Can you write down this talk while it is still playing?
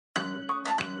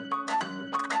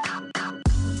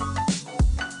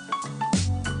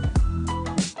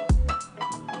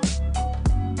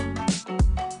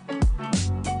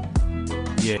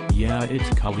Yeah, it's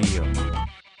Khalil.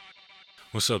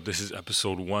 What's up? This is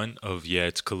episode 1 of Yeah,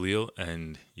 it's Khalil,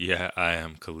 and yeah, I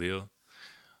am Khalil.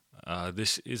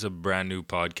 This is a brand new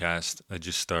podcast I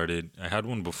just started. I had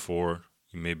one before.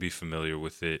 You may be familiar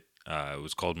with it. It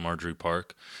was called Marjorie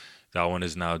Park. That one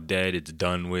is now dead. It's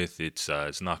done with. It's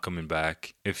not coming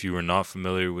back. If you were not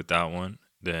familiar with that one,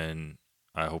 then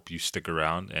I hope you stick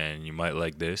around and you might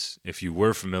like this. If you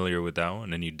were familiar with that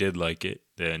one and you did like it,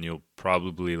 then you'll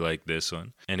probably like this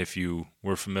one. And if you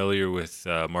were familiar with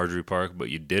Marjorie Park but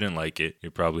you didn't like it,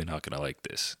 you're probably not gonna like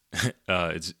this.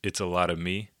 It's a lot of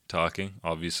me talking,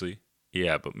 obviously.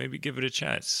 Yeah, but maybe give it a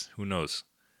chance. Who knows?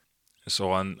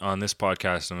 So on this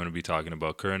podcast, I'm going to be talking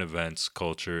about current events,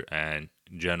 culture, and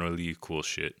generally cool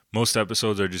shit. Most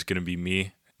episodes are just going to be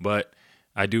me, but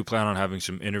I do plan on having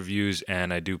some interviews,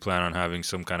 and I do plan on having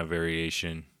some kind of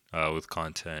variation with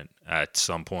content at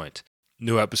some point.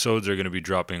 New episodes are going to be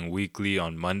dropping weekly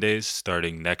on Mondays,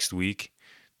 starting next week.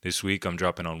 This week I'm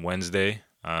dropping on Wednesday.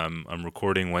 I'm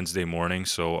recording Wednesday morning,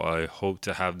 so I hope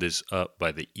to have this up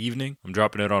by the evening. I'm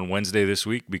dropping it on Wednesday this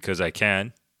week because I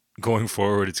can. Going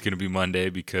forward, it's going to be Monday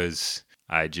because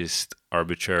I just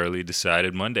arbitrarily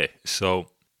decided Monday. So,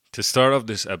 to start off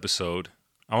this episode,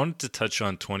 I wanted to touch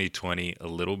on 2020 a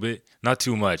little bit. Not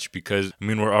too much because,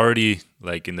 we're already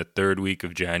like in the third week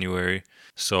of January.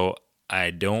 So,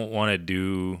 I don't want to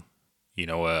do,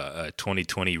 a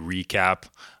 2020 recap.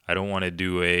 I don't want to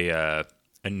do a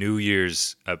New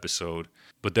Year's episode.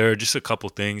 But there are just a couple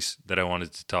things that I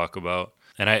wanted to talk about.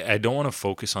 And I don't want to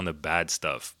focus on the bad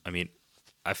stuff.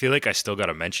 I feel like I still got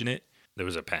to mention it. There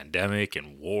was a pandemic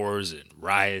and wars and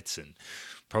riots and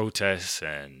protests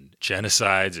and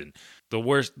genocides and the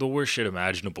worst shit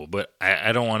imaginable. But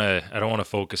I don't want to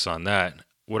focus on that.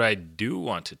 What I do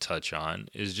want to touch on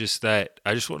is just that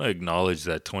I just want to acknowledge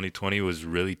that 2020 was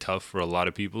really tough for a lot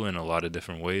of people in a lot of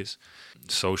different ways,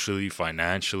 socially,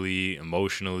 financially,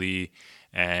 emotionally,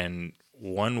 and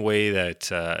one way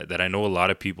that I know a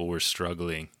lot of people were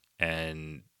struggling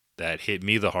and that hit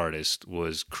me the hardest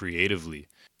was creatively.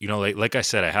 Like I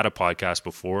said, I had a podcast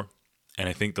before, and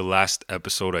I think the last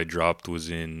episode I dropped was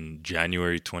in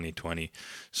January 2020.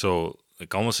 So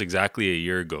like almost exactly a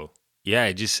year ago. Yeah,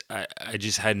 I just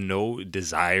had no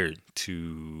desire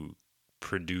to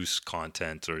produce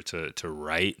content or to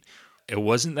write. It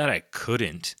wasn't that I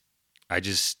couldn't. I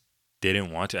just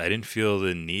didn't want to. I didn't feel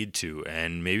the need to.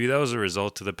 And maybe that was a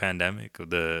result of the pandemic,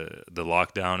 of the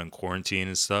lockdown and quarantine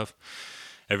and stuff.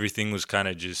 Everything was kind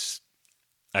of just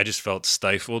I just felt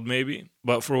stifled maybe.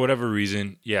 But for whatever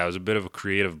reason, yeah, it was a bit of a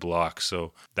creative block.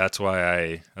 So that's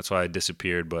why I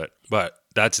disappeared. But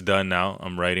that's done now.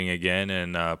 I'm writing again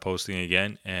and posting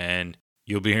again, and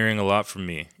you'll be hearing a lot from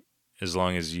me as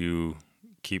long as you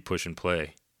keep pushing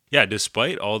play. Yeah,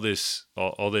 despite all the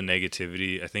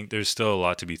negativity, I think there's still a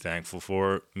lot to be thankful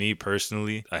for. Me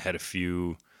personally, I had a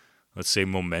few, let's say,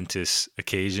 momentous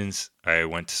occasions. I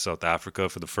went to South Africa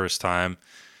for the first time,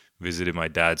 visited my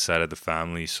dad's side of the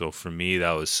family. So for me,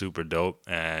 that was super dope.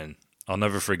 And I'll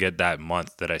never forget that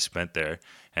month that I spent there.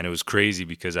 And it was crazy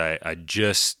because I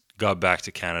just got back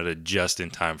to Canada just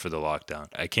in time for the lockdown.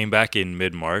 I came back in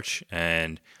mid March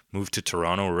and moved to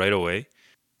Toronto right away.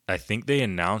 I think they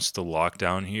announced the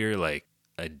lockdown here like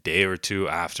a day or two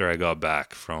after I got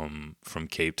back from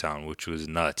Cape Town, which was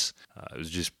nuts. It was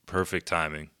just perfect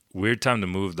timing. Weird time to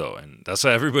move though, and that's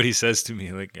what everybody says to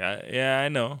me. Like, yeah, I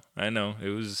know. It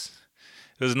was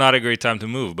not a great time to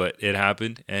move, but it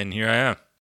happened, and here I am.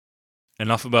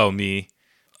 Enough about me.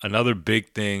 Another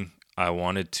big thing I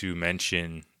wanted to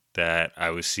mention that I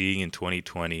was seeing in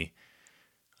 2020,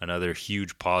 another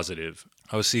huge positive.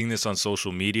 I was seeing this on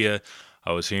social media.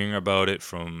 I was hearing about it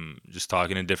from just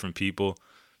talking to different people.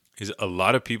 Is a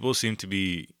lot of people seem to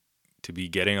be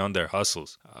getting on their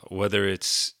hustles, whether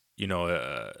it's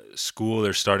school,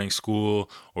 they're starting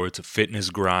school, or it's a fitness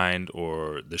grind,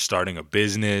 or they're starting a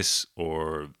business,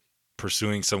 or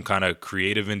pursuing some kind of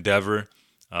creative endeavor.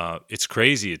 It's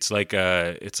crazy. It's like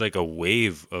a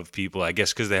wave of people, I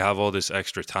guess, because they have all this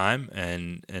extra time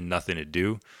and nothing to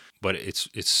do. But it's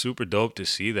super dope to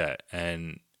see that,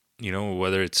 and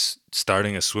whether it's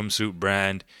starting a swimsuit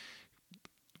brand,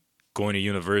 going to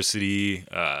university,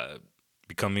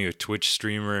 becoming a Twitch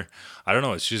streamer. I don't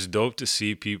know. It's just dope to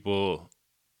see people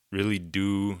really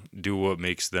do what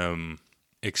makes them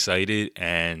excited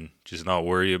and just not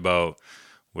worry about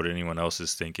what anyone else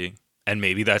is thinking. And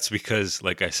maybe that's because,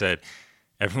 like I said,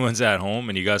 everyone's at home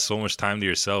and you got so much time to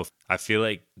yourself. I feel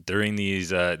like during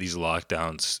these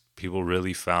lockdowns, people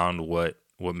really found what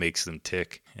makes them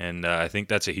tick, and I think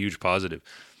that's a huge positive.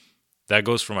 That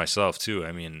goes for myself too.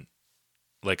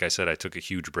 Like I said, I took a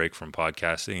huge break from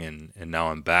podcasting, and now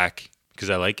I'm back because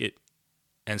I like it.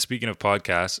 And speaking of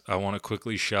podcasts, I want to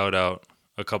quickly shout out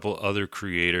a couple other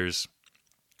creators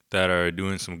that are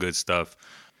doing some good stuff.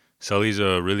 Sully's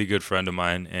a really good friend of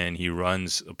mine, and he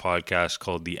runs a podcast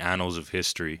called The Annals of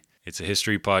History. It's a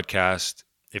history podcast.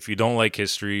 If you don't like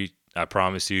history, I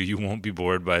promise you won't be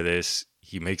bored by this.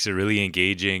 He makes it really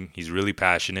engaging. He's really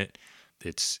passionate.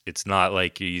 It's not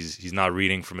like he's not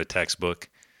reading from a textbook.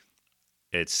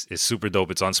 It's super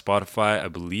dope. It's on Spotify. I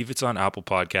believe it's on Apple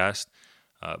Podcast.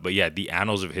 But yeah, The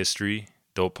Annals of History,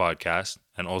 dope podcast.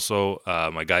 And also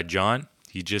my guy John,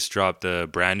 he just dropped a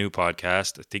brand new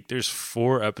podcast. I think there's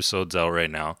 4 episodes out right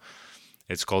now.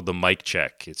 It's called The Mic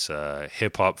Check. It's a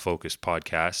hip-hop focused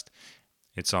podcast.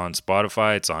 It's on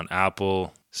Spotify. It's on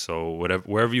Apple. So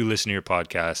wherever you listen to your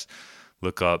podcast,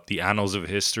 look up The Annals of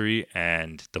History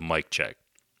and The Mic Check.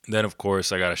 Then, of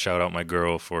course, I got to shout out my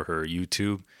girl for her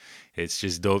YouTube. It's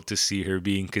just dope to see her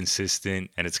being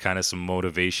consistent, and it's kind of some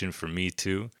motivation for me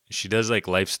too. She does like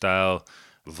lifestyle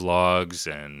vlogs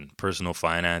and personal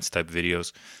finance type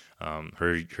videos.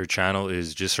 Her channel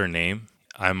is just her name,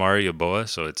 Imari Yeboah,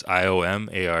 so it's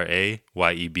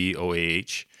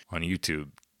IOMARAYEBOAH on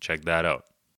YouTube. Check that out.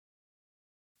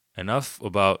 Enough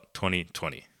about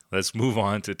 2020. Let's move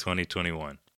on to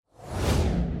 2021.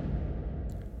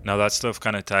 Now that stuff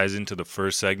kind of ties into the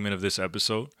first segment of this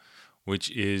episode,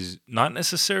 which is not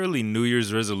necessarily New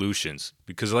Year's resolutions,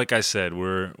 because like I said,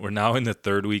 we're now in the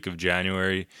 3rd week of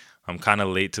January. I'm kind of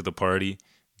late to the party,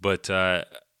 but I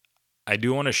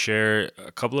do want to share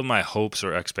a couple of my hopes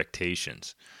or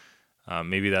expectations.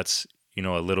 Maybe that's a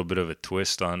little bit of a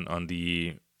twist on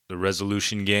the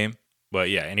resolution game, but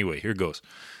yeah. Anyway, here goes.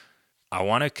 I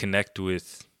want to connect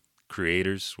with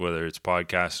creators, whether it's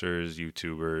podcasters,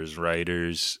 YouTubers,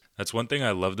 writers. That's one thing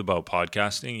I loved about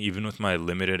podcasting, even with my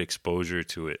limited exposure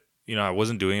to it. I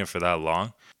wasn't doing it for that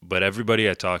long, but everybody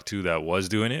I talked to that was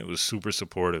doing it was super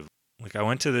supportive. Like, I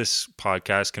went to this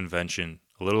podcast convention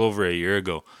a little over a year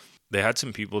ago. They had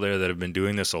some people there that have been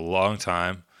doing this a long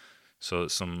time. So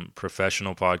some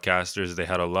professional podcasters. They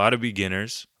had a lot of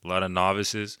beginners, a lot of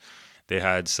novices. They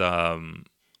had some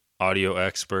audio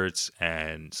experts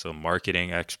and some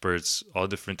marketing experts, all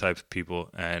different types of people,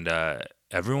 and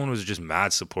everyone was just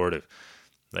mad supportive.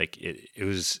 Like it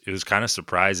was kind of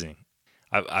surprising.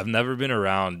 I've never been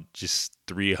around just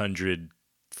 300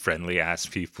 friendly ass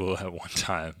people at one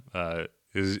time. It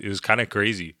was kind of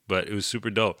crazy, but it was super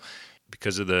dope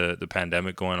because of the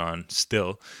pandemic going on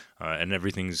still, and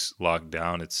everything's locked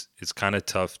down. It's kind of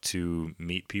tough to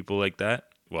meet people like that.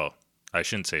 Well, I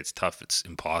shouldn't say it's tough. It's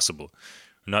impossible.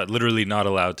 Not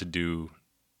allowed to do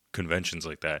conventions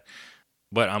like that.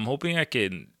 But I'm hoping I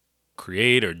can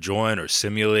create or join or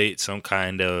simulate some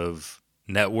kind of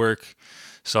network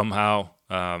somehow,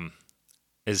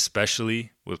 especially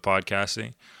with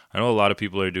podcasting. I know a lot of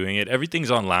people are doing it.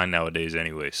 Everything's online nowadays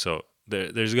anyway, so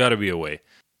there's got to be a way.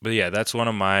 But yeah, that's one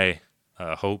of my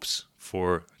hopes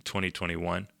for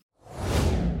 2021.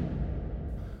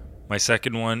 My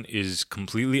second one is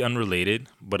completely unrelated,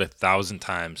 but 1,000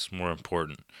 times more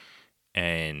important.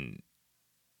 And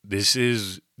this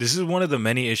is one of the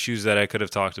many issues that I could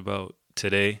have talked about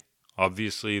today.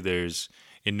 Obviously, there's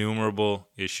innumerable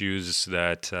issues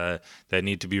that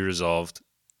need to be resolved.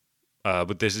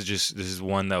 But this is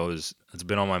one that's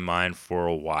been on my mind for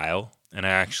a while. And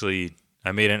I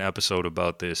made an episode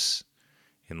about this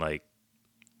in like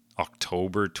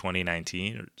October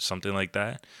 2019 or something like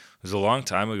that. It was a long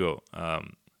time ago.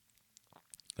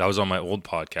 That was on my old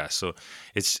podcast. So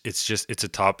it's a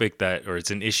topic it's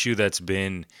an issue that's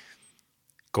been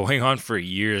going on for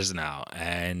years now,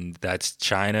 and that's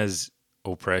China's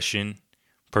oppression,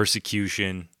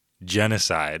 persecution,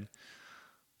 genocide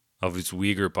of its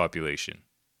Uyghur population.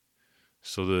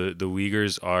 So the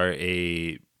Uyghurs are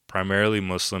a primarily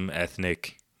Muslim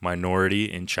ethnic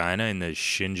minority in China, in the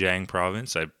Xinjiang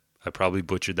province. I probably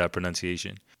butchered that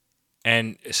pronunciation.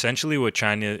 And essentially what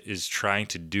China is trying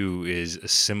to do is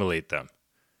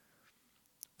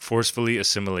forcefully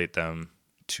assimilate them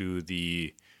to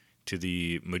the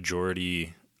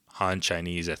majority Han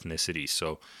Chinese ethnicity.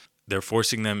 So they're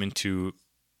forcing them into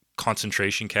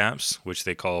concentration camps, which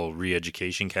they call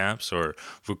re-education camps or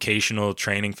vocational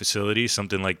training facilities,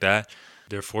 something like that.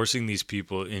 They're forcing these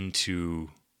people into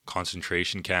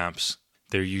concentration camps.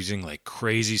 They're using like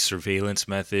crazy surveillance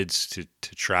methods to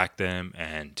track them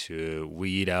and to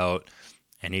weed out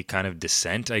any kind of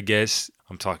dissent, I guess.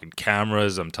 I'm talking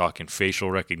cameras, I'm talking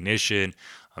facial recognition,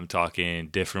 I'm talking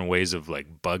different ways of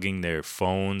like bugging their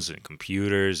phones and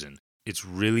computers. And it's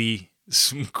really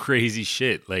some crazy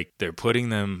shit. Like, they're putting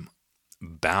them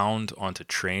bound onto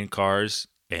train cars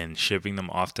and shipping them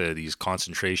off to these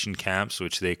concentration camps,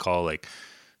 which they call like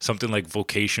something like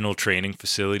vocational training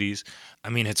facilities. I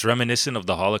mean, it's reminiscent of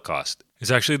the Holocaust.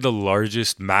 It's actually the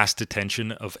largest mass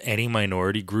detention of any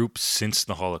minority group since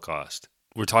the Holocaust.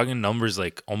 We're talking numbers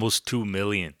like almost 2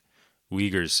 million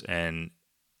Uyghurs and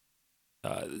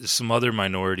some other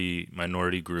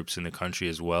minority groups in the country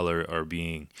as well are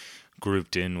being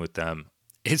grouped in with them.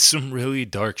 It's some really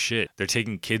dark shit. They're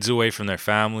taking kids away from their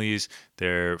families.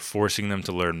 They're forcing them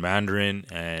to learn Mandarin,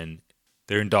 and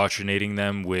they're indoctrinating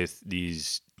them with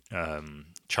these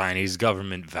Chinese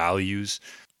government values.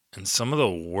 And some of the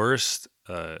worst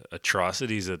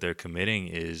atrocities that they're committing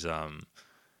is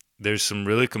there's some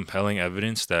really compelling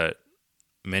evidence that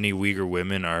many Uyghur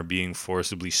women are being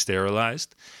forcibly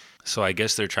sterilized. So I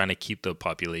guess they're trying to keep the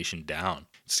population down.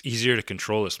 It's easier to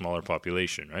control a smaller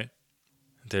population, right?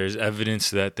 There's evidence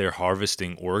that they're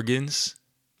harvesting organs.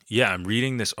 Yeah, I'm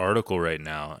reading this article right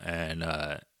now, and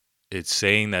it's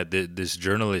saying that this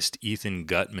journalist, Ethan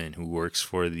Gutman, who works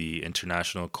for the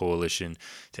International Coalition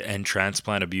to End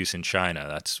Transplant Abuse in China,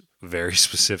 that's very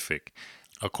specific.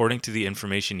 According to the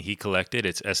information he collected,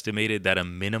 it's estimated that a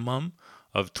minimum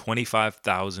of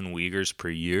 25,000 Uyghurs per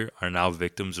year are now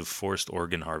victims of forced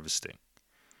organ harvesting.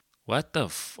 What the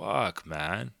fuck,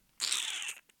 man?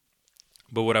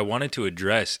 But what I wanted to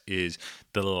address is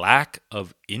the lack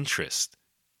of interest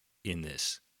in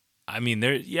this. I mean,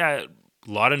 a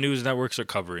lot of news networks are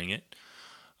covering it.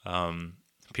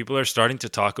 People are starting to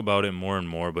talk about it more and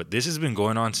more, but this has been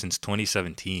going on since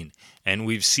 2017, and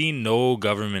we've seen no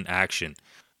government action.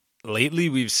 Lately,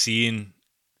 we've seen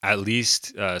at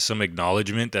least some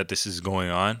acknowledgement that this is going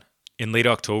on. In late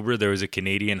October, there was a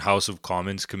Canadian House of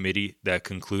Commons committee that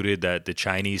concluded that the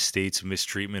Chinese state's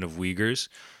mistreatment of Uyghurs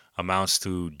amounts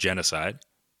to genocide.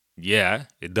 Yeah,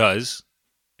 it does.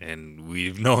 And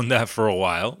we've known that for a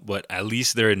while, but at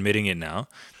least they're admitting it now,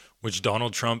 which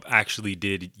Donald Trump actually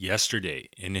did yesterday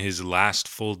in his last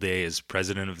full day as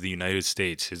president of the United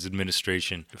States. His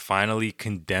administration finally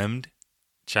condemned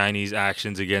Chinese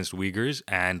actions against Uyghurs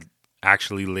and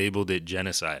actually labeled it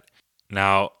genocide.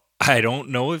 Now, I don't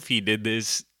know if he did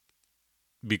this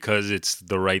because it's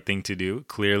the right thing to do,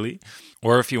 clearly,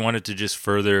 or if he wanted to just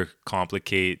further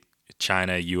complicate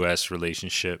China-US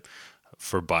relationship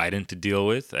for Biden to deal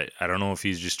with. I don't know if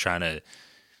he's just trying to,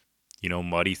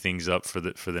 muddy things up for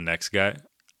the next guy.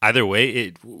 Either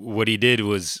way, what he did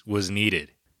was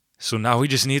needed. So now we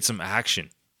just need some action.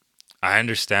 I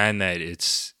understand that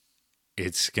it's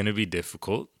going to be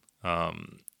difficult,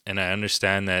 and I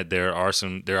understand that there are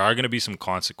going to be some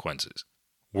consequences.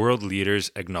 World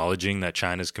leaders acknowledging that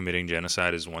China's committing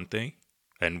genocide is one thing,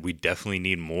 and we definitely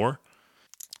need more.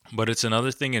 But it's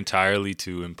another thing entirely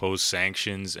to impose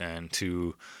sanctions and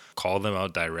to call them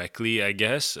out directly, I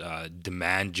guess,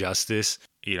 demand justice.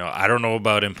 I don't know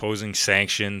about imposing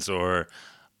sanctions, or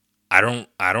I don't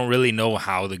really know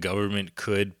how the government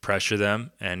could pressure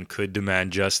them and could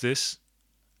demand justice.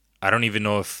 I don't even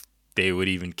know if they would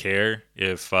even care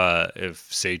if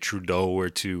say Trudeau were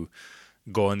to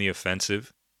go on the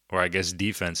offensive, or I guess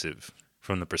defensive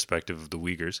from the perspective of the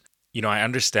Uyghurs. I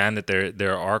understand that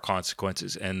there are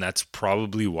consequences, and that's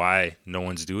probably why no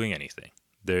one's doing anything.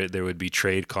 There would be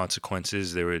trade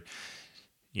consequences. There would,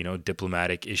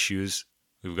 diplomatic issues.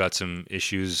 We've got some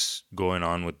issues going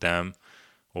on with them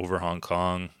over Hong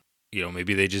Kong.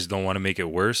 Maybe they just don't want to make it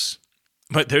worse.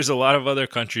 But there's a lot of other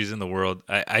countries in the world.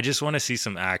 I just want to see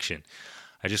some action.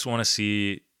 I just want to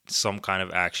see some kind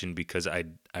of action because I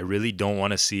really don't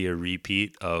want to see a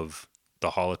repeat of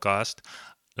the Holocaust.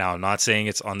 Now, I'm not saying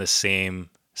it's on the same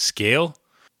scale,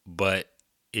 but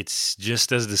it's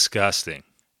just as disgusting.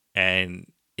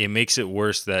 And it makes it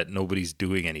worse that nobody's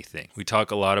doing anything. We talk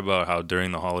a lot about how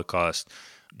during the Holocaust,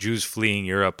 Jews fleeing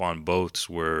Europe on boats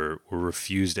were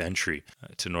refused entry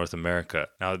to North America.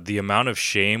 Now, the amount of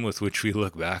shame with which we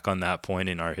look back on that point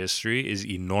in our history is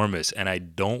enormous, and I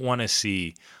don't want to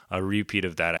see a repeat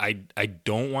of that. I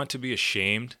don't want to be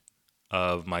ashamed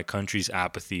of my country's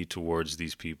apathy towards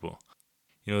these people.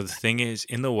 The thing is,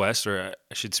 in the West, or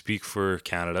I should speak for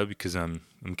Canada because I'm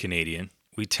Canadian,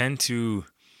 we tend to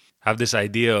have this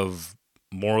idea of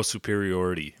moral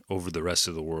superiority over the rest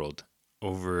of the world,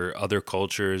 over other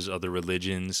cultures, other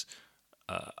religions,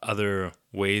 other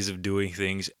ways of doing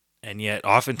things. And yet,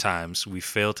 oftentimes, we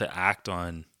fail to act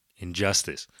on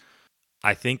injustice.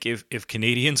 I think if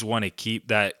Canadians want to keep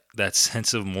that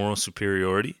sense of moral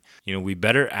superiority, we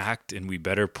better act and we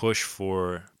better push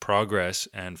for progress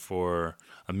and for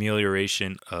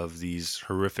amelioration of these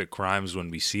horrific crimes when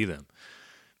we see them.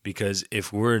 Because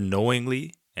if we're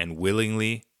knowingly and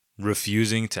willingly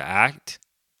refusing to act,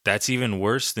 that's even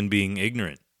worse than being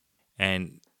ignorant.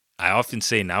 And I often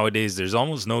say nowadays there's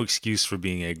almost no excuse for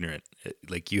being ignorant.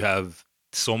 Like, you have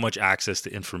so much access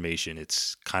to information.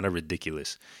 It's kind of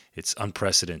ridiculous. It's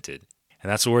unprecedented.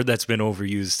 And that's a word that's been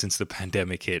overused since the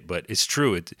pandemic hit, but it's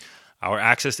true. Our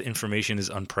access to information is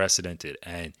unprecedented.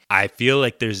 And I feel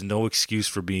like there's no excuse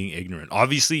for being ignorant.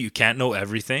 Obviously, you can't know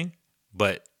everything,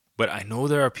 but I know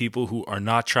there are people who are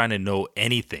not trying to know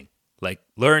anything. Like,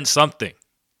 learn something.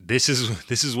 This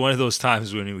is one of those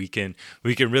times when we can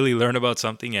really learn about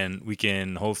something, and we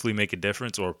can hopefully make a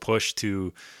difference or push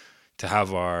to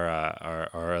have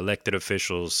our elected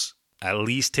officials at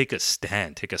least take a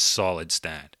stand, take a solid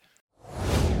stand.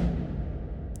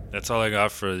 That's all I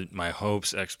got for my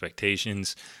hopes,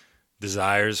 expectations,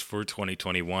 desires for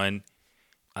 2021.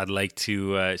 I'd like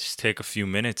to just take a few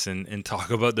minutes and talk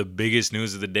about the biggest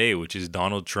news of the day, which is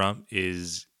Donald Trump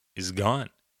is gone.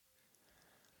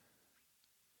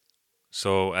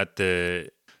 So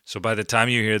by the time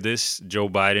you hear this, Joe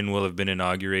Biden will have been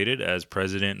inaugurated as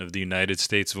President of the United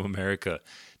States of America.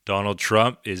 Donald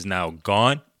Trump is now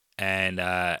gone, and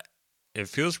it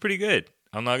feels pretty good.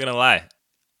 I'm not gonna lie.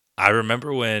 I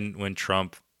remember when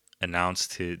Trump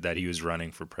announced that he was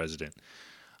running for president.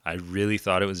 I really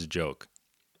thought it was a joke,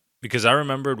 because I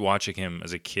remembered watching him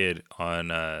as a kid on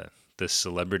the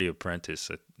Celebrity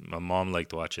Apprentice. My mom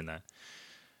liked watching that.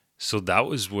 So that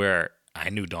was where I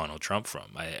knew Donald Trump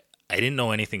from. I didn't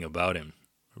know anything about him,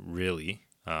 really.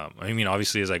 I mean,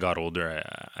 obviously, as I got older,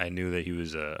 I knew that he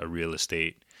was a real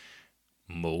estate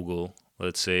mogul,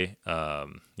 let's say, a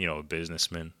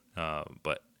businessman.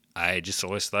 But I just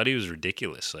always thought he was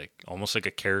ridiculous, like almost like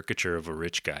a caricature of a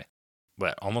rich guy,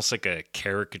 but almost like a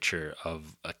caricature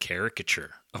of a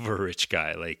rich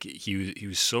guy. Like he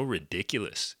was so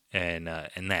ridiculous, and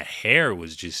that hair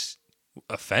was just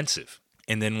offensive.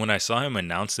 And then when I saw him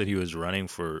announce that he was running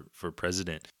for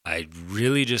president, I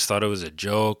really just thought it was a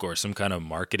joke or some kind of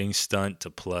marketing stunt to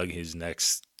plug his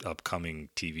next upcoming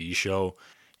TV show.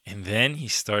 And then he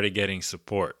started getting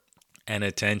support and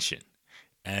attention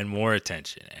and more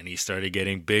attention. And he started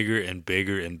getting bigger and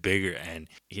bigger and bigger. And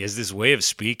he has this way of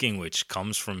speaking which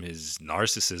comes from his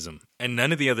narcissism. And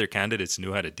none of the other candidates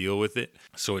knew how to deal with it.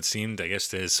 So it seemed, I guess,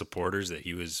 to his supporters that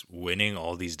he was winning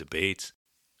all these debates.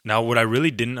 Now, what I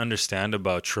really didn't understand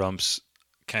about Trump's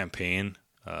campaign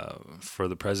for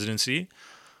the presidency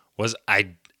was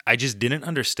I just didn't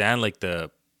understand like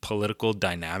the political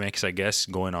dynamics, I guess,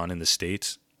 going on in the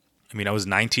States. I mean, I was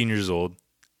 19 years old,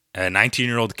 a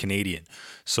 19-year-old Canadian.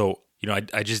 So,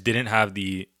 I just didn't have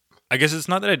I guess it's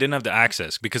not that I didn't have the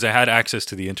access, because I had access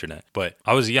to the internet, but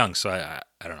I was young, so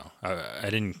I don't know. I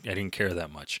didn't care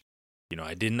that much.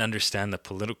 I didn't understand the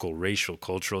political, racial,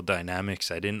 cultural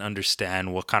dynamics. I didn't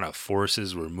understand what kind of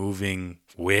forces were moving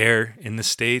where in the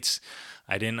States.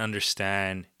 I didn't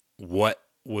understand what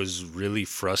was really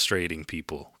frustrating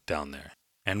people down there,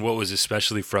 and what was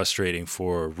especially frustrating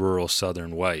for rural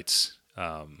Southern whites,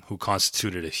 who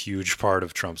constituted a huge part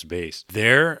of Trump's base.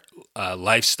 Their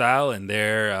lifestyle and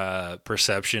their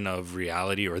perception of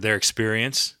reality, or their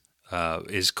experience,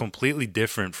 is completely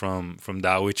different from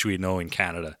that which we know in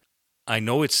Canada. I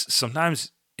know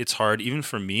sometimes it's hard, even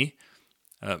for me,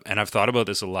 and I've thought about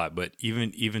this a lot, but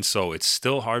even so, it's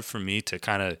still hard for me to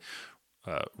kind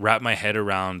of wrap my head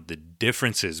around the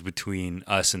differences between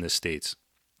us and the States.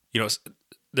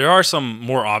 There are some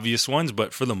more obvious ones,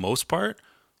 but for the most part,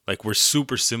 like, we're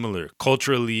super similar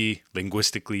culturally,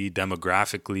 linguistically,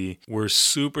 demographically. We're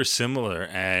super similar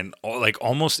and like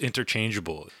almost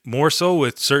interchangeable. More so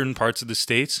with certain parts of the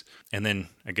States, and then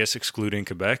I guess excluding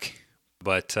Quebec.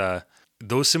 But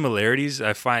those similarities,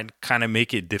 I find, kind of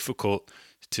make it difficult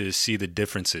to see the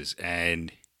differences.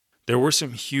 And there were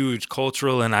some huge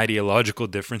cultural and ideological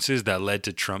differences that led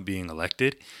to Trump being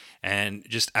elected. And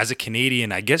just as a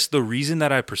Canadian, I guess the reason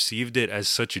that I perceived it as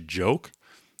such a joke,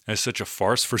 as such a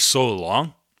farce for so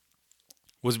long,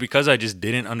 was because I just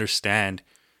didn't understand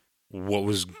what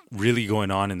was really going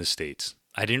on in the States.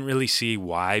 I didn't really see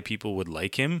why people would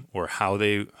like him, or how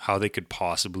they could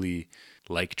possibly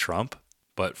like Trump.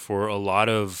 But for a lot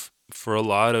of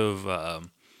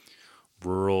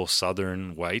rural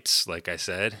Southern whites, like I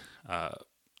said,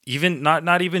 even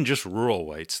not even just rural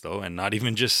whites though, and not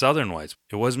even just Southern whites,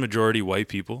 it was majority white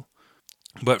people.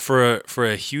 But for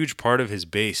a huge part of his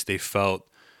base, they felt,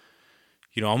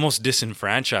 almost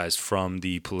disenfranchised from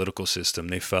the political system.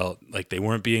 They felt like they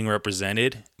weren't being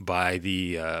represented by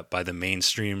the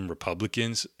mainstream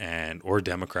Republicans or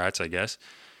Democrats, I guess.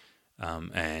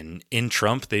 And in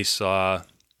Trump, they saw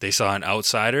an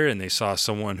outsider, and they saw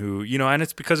someone who, and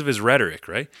it's because of his rhetoric,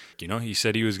 right? He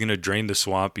said he was going to drain the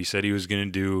swamp. He said he was going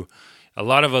to do a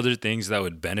lot of other things that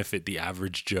would benefit the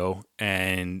average Joe.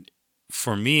 And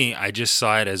for me, I just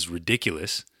saw it as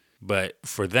ridiculous. But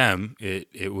for them,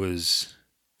 it was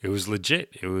It was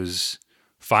legit. It was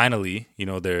finally,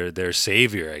 their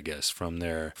savior, I guess, from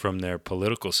their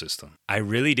political system. I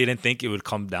really didn't think it would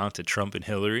come down to Trump and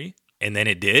Hillary, and then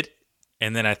it did.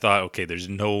 And then I thought, okay, there's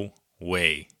no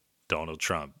way Donald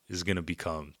Trump is going to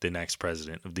become the next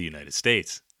president of the United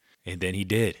States. And then he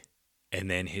did. And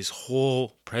then his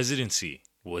whole presidency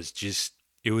was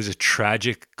it was a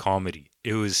tragic comedy.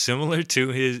 It was similar to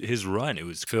his run. It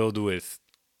was filled with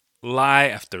lie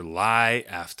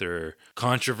after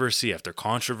controversy after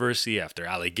controversy after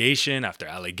allegation after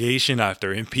allegation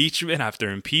after impeachment after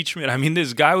impeachment. I mean,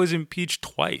 this guy was impeached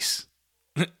twice.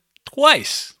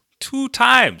 Twice. 2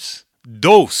 times.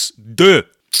 Deux.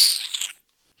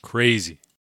 Crazy.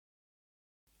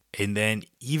 And then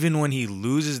even when he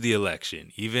loses the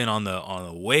election, even on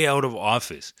the way out of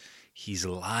office, he's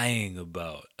lying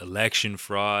about election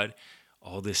fraud,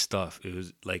 all this stuff. It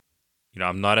was like,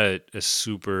 I'm not a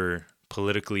super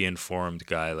politically informed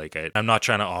guy. Like I'm not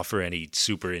trying to offer any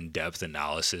super in-depth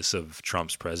analysis of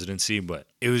Trump's presidency, but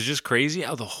it was just crazy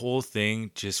how the whole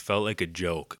thing just felt like a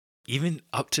joke. Even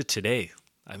up to today.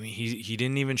 I mean, he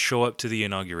didn't even show up to the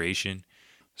inauguration.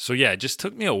 So yeah, it just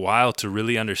took me a while to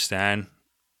really understand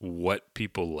what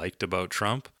people liked about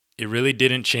Trump. It really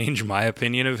didn't change my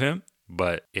opinion of him,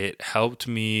 but it helped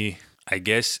me, I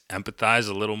guess, empathize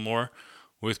a little more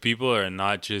with people and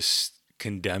not just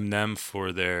condemn them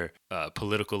for their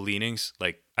political leanings.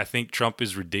 Like, I think Trump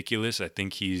is ridiculous. I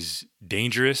think he's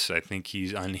dangerous. I think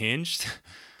he's unhinged.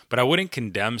 But I wouldn't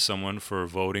condemn someone for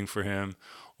voting for him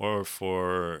or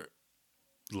for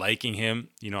liking him.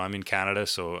 I'm in Canada,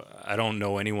 so I don't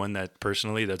know anyone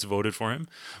that's voted for him,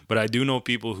 but I do know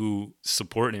people who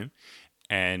support him,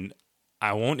 and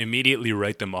I won't immediately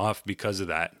write them off because of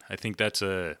that. I think that's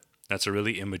a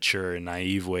really immature and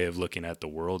naive way of looking at the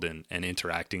world and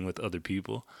interacting with other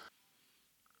people.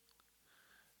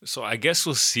 So I guess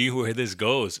we'll see where this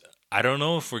goes. I don't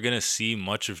know if we're gonna see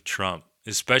much of Trump,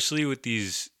 especially with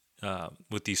these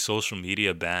social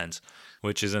media bans,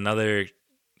 which is another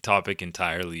topic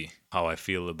entirely. How I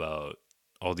feel about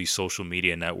all these social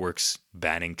media networks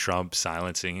banning Trump,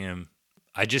 silencing him.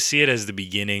 I just see it as the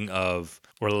beginning of,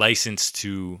 or license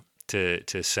to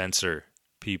censor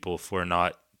people for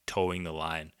not towing the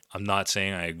line. I'm not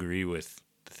saying I agree with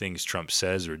the things Trump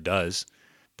says or does,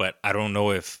 but I don't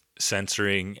know if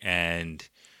censoring and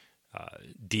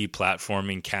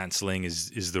deplatforming, canceling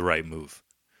is the right move.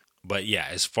 But yeah,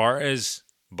 as far as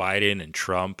Biden and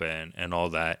Trump and all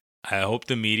that, I hope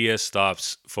the media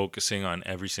stops focusing on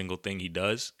every single thing he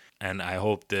does. And I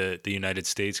hope that the United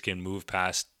States can move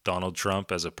past Donald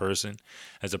Trump as a person,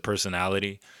 as a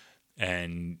personality,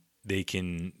 and they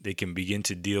can begin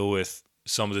to deal with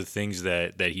some of the things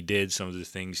that he did, some of the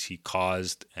things he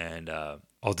caused, and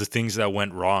all the things that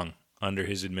went wrong under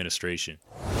his administration.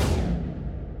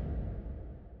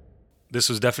 This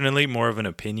was definitely more of an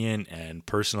opinion and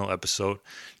personal episode.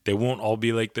 They won't all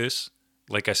be like this.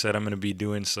 Like I said, I'm going to be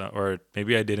doing some, or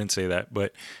maybe I didn't say that,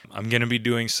 but I'm going to be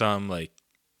doing some like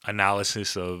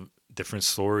analysis of different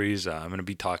stories. I'm going to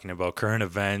be talking about current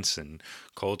events and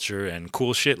culture and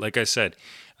cool shit, like I said.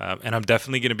 And I'm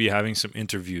definitely going to be having some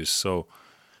interviews. So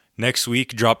next week,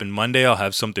 dropping Monday, I'll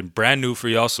have something brand new for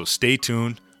y'all. So stay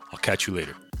tuned. I'll catch you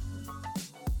later.